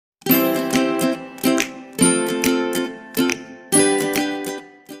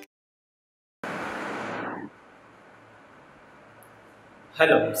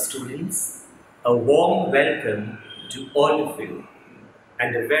Hello students, a warm welcome to all of you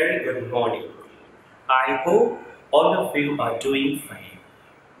and a very good morning. I hope all of you are doing fine.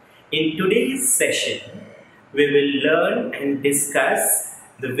 In today's session, we will learn and discuss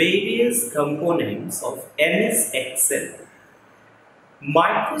the various components of MS Excel.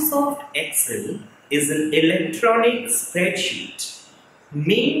 Microsoft Excel is an electronic spreadsheet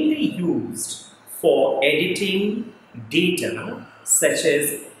mainly used for editing data such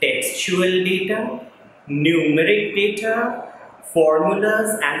as textual data, numeric data,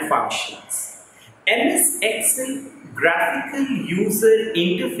 formulas and functions. MS Excel graphical user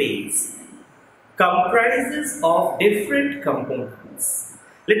interface comprises of different components.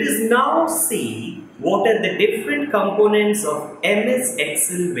 Let us now see what are the different components of MS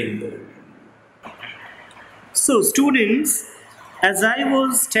Excel window. So students, as I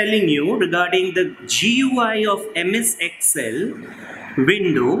was telling you regarding the GUI of MS Excel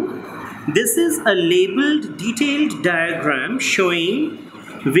window, this is a labeled detailed diagram showing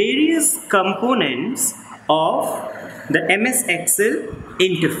various components of the MS Excel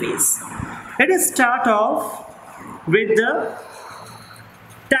interface. Let us start off with the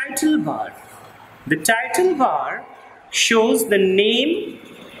title bar. The title bar shows the name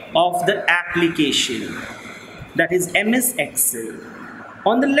of the application, that is MS Excel.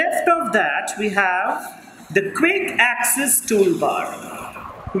 On the left of that we have the quick access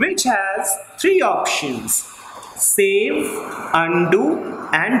toolbar, which has three options: save, undo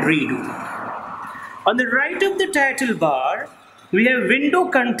and redo. On the right of the title bar we have window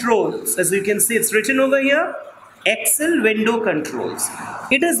controls. As you can see, it's written over here, Excel window controls.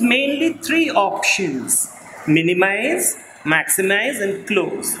 It has mainly three options: minimize, maximize and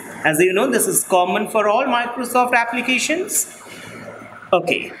close. As you know, this is common for all Microsoft applications.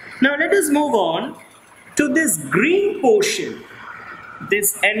 Okay, now let us move on to this green portion.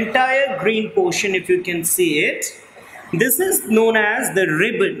 This entire green portion, if you can see it, this is known as the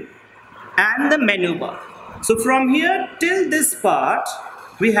ribbon and the menu bar. So from here till this part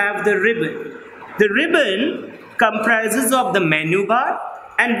we have the ribbon. The ribbon comprises of the menu bar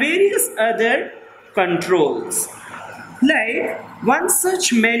and various other controls. Like one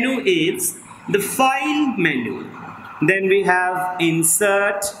such menu is the file menu. Then we have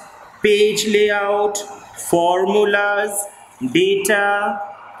insert, page layout, formulas, data,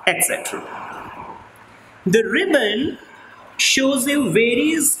 etc. The ribbon shows you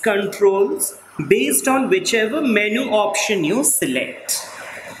various controls based on whichever menu option you select.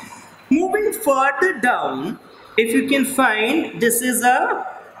 Moving further down, if you can find, this is a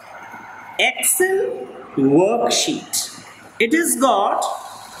Excel worksheet. It has got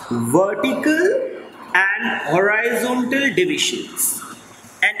vertical and horizontal divisions.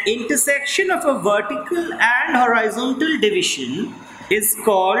 An intersection of a vertical and horizontal division is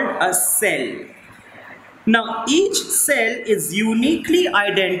called a cell. Now each cell is uniquely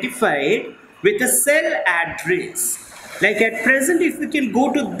identified with a cell address. Like at present, if we can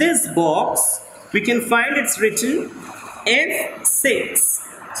go to this box, we can find it's written F6.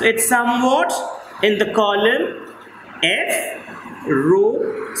 So it's somewhat in the column F,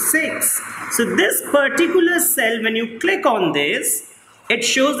 row 6. So this particular cell, when you click on this, it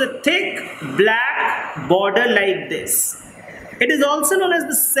shows a thick black border like this. It is also known as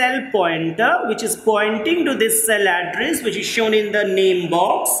the cell pointer, which is pointing to this cell address, which is shown in the name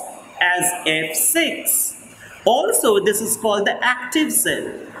box as F6. Also, this is called the active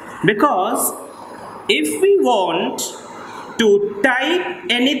cell, because if we want to type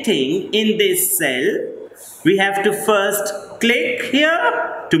anything in this cell, we have to first click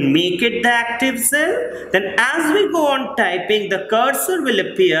here to make it the active cell. Then as we go on typing, the cursor will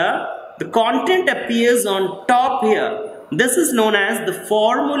appear, the content appears on top here. This is known as the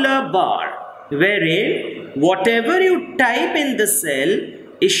formula bar, wherein whatever you type in the cell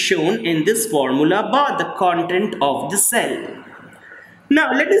is shown in this formula bar, the content of the cell.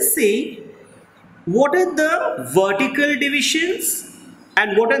 Now let us see what are the vertical divisions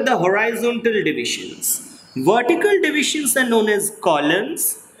and what are the horizontal divisions. Vertical divisions are known as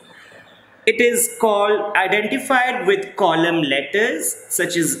columns. It is called identified with column letters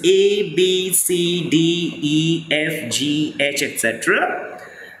such as A, B, C, D, E, F, G, H, etc.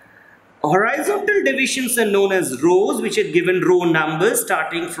 Horizontal divisions are known as rows, which are given row numbers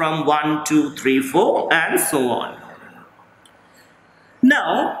starting from 1, 2, 3, 4 and so on.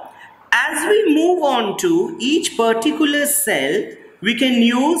 Now, as we move on to each particular cell, we can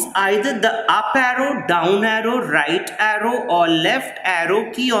use either the up arrow, down arrow, right arrow or left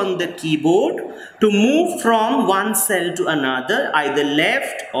arrow key on the keyboard to move from one cell to another, either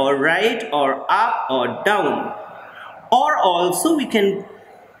left or right or up or down. or also we can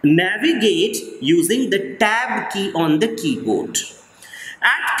navigate using the tab key on the keyboard.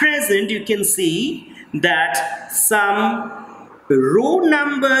 At present, you can see that some row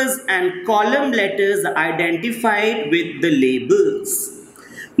numbers and column letters are identified with the labels.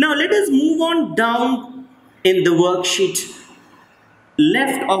 Now let us move on down in the worksheet,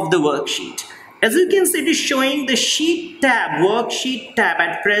 left of the worksheet. As you can see, it is showing the sheet tab, worksheet tab.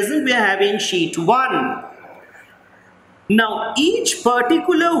 At present, we are having sheet 1. Now each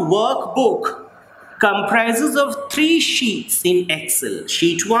particular workbook comprises of 3 sheets in Excel.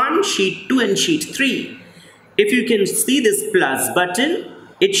 Sheet 1, sheet 2 and sheet 3. If you can see this plus button,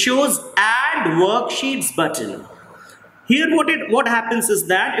 it shows add worksheets button. Here what happens is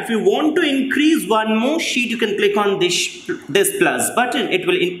that if you want to increase one more sheet, you can click on this plus button. It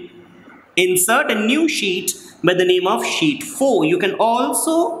will insert a new sheet by the name of sheet 4. You can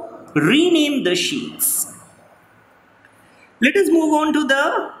also rename the sheets. Let us move on to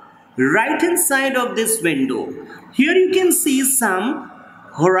the right hand side of this window. Here you can see some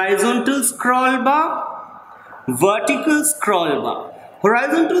horizontal scroll bar, vertical scroll bar.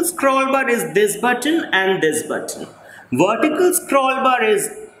 Horizontal scroll bar is this button and this button. Vertical scroll bar is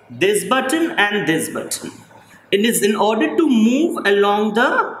this button and this button. It is in order to move along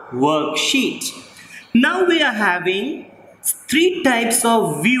the worksheet. Now we are having 3 types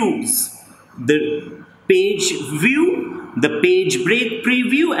of views. The page view, the page break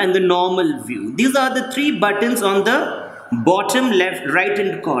preview and the normal view. These are the 3 buttons on the bottom left right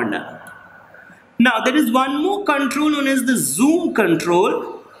hand corner. Now there is one more control known as the zoom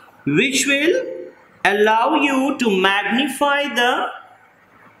control, which will allow you to magnify the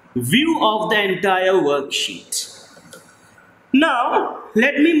view of the entire worksheet. Now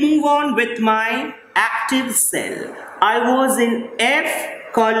let me move on with my active cell. I was in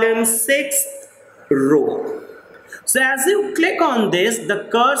F column 6th row. So as you click on this, the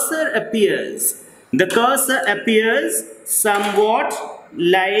cursor appears. The cursor appears somewhat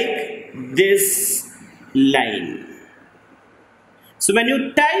like this line. So when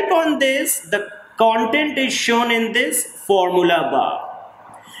you type on this, the content is shown in this formula bar.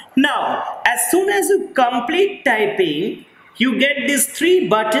 Now, as soon as you complete typing, you get these 3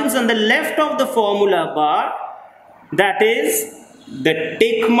 buttons on the left of the formula bar. That is the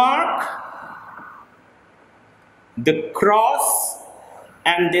tick mark, the cross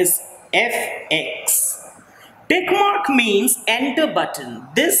and this FX. Tick mark means enter button.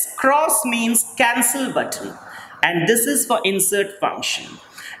 This cross means cancel button. And this is for insert function.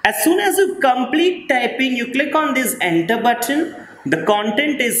 As soon as you complete typing, you click on this enter button. The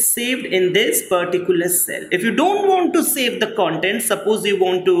content is saved in this particular cell. If you don't want to save the content, suppose you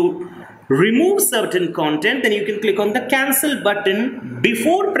want to remove certain content, then you can click on the cancel button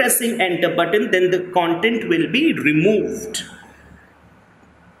before pressing enter button, then the content will be removed.